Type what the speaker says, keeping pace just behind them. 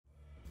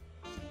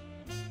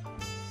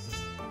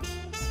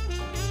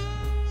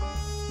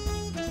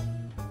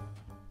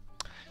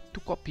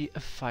copy a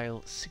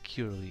file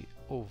securely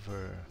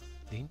over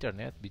the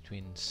internet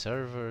between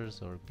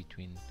servers or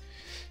between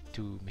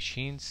two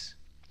machines,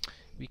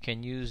 we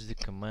can use the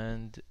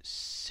command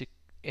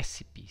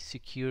scp,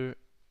 secure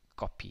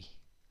copy.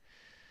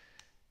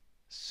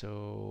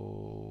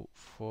 So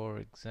for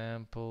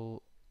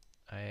example,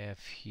 I have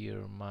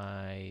here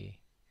my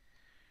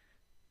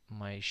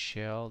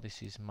shell.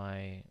 This is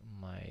my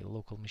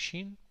local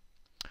machine.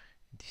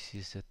 This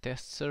is a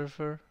test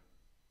server,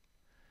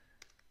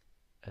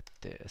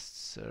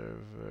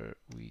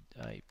 with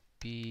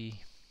IP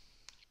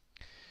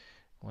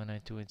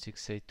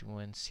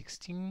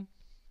 192.168.116.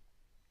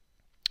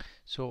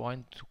 So I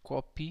want to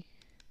copy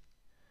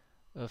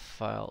a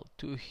file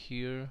to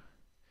here,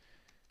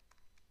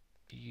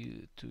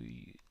 to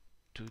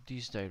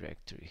this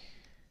directory.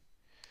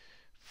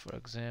 For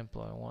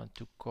example, I want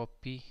to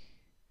copy,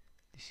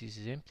 this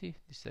is empty,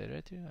 this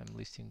directory, I'm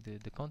listing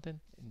the content,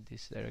 and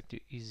this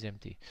directory is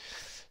empty.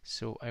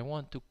 So I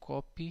want to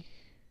copy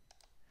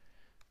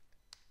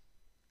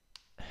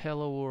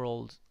hello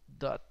world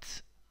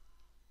dot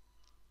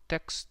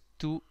text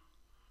to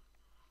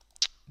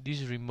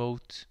this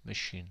remote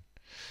machine.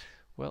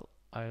 Well,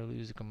 I'll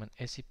use the command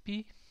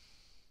scp.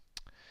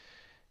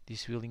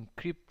 This will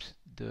encrypt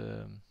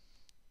the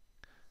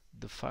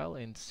file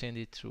and send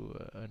it through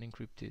an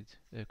encrypted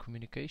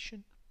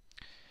communication.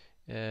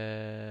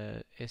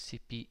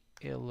 scp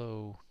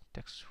hello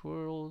text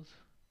world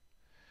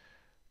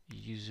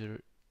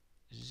user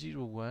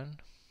 01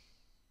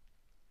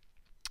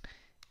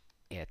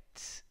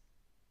 at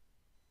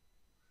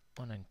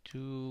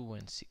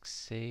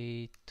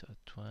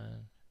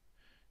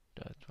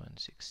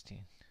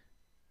 192.168.1.116.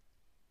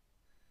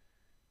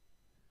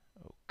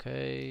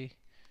 Okay,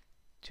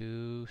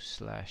 to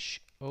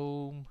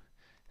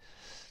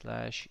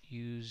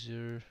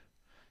 /home/user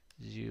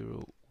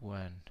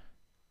 01.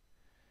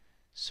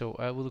 So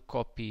I will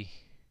copy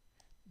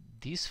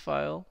this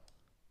file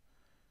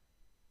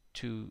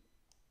to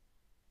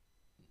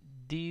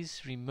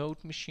this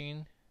remote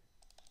machine,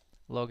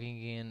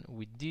 logging in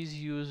with this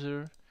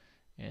user,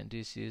 and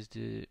this is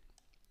the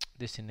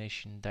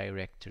destination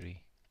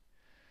directory.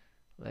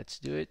 Let's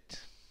do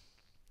it.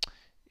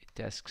 It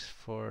asks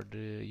for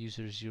the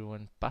user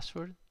 01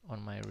 password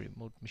on my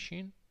remote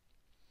machine,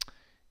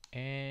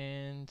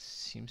 and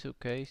seems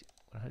okay,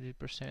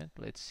 100%.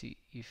 Let's see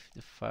if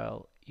the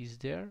file is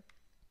there.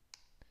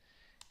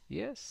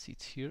 Yes,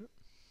 it's here.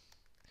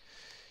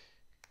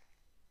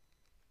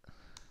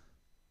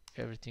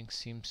 Everything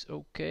seems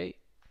okay.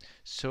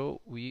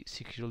 So we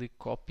securely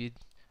copied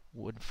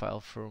one file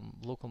from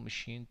local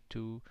machine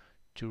to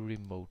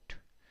remote.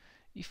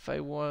 If I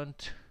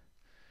want,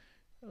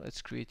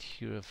 let's create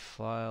here a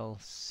file,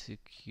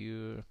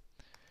 secure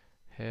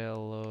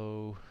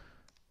hello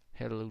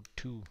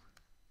 2.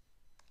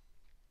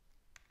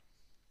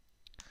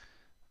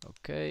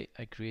 Okay,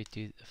 I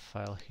created a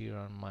file here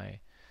on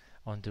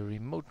the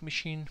remote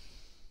machine.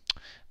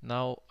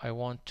 Now I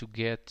want to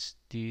get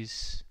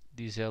this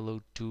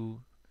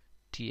hello2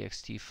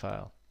 txt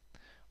file.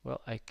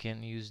 Well, I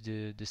can use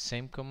the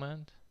same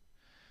command.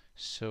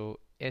 So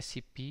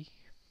scp,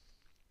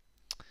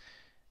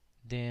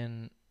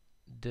 then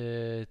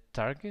the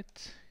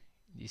target,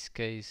 in this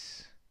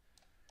case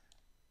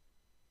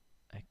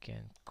I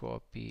can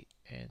copy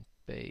and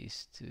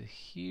paste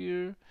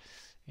here,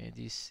 and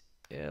this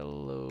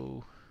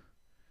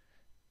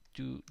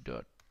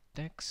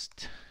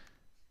hello2.text,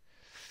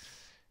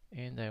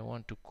 and I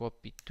want to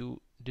copy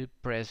to the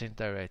present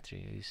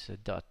directory. It's a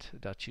dot,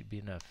 that should be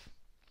enough.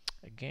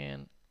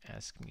 Again,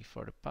 ask me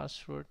for the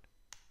password,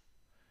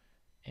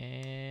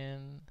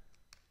 and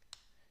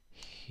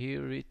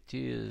here it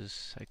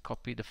is. I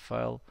copied the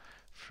file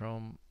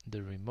from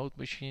the remote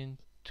machine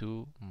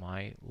to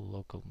my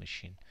local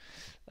machine.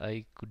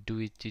 I could do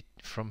it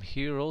from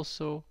here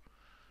also,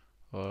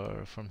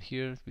 or from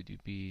here. Would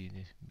it be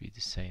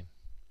the same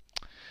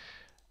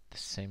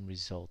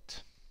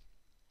result?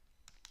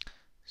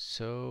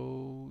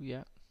 So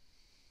yeah,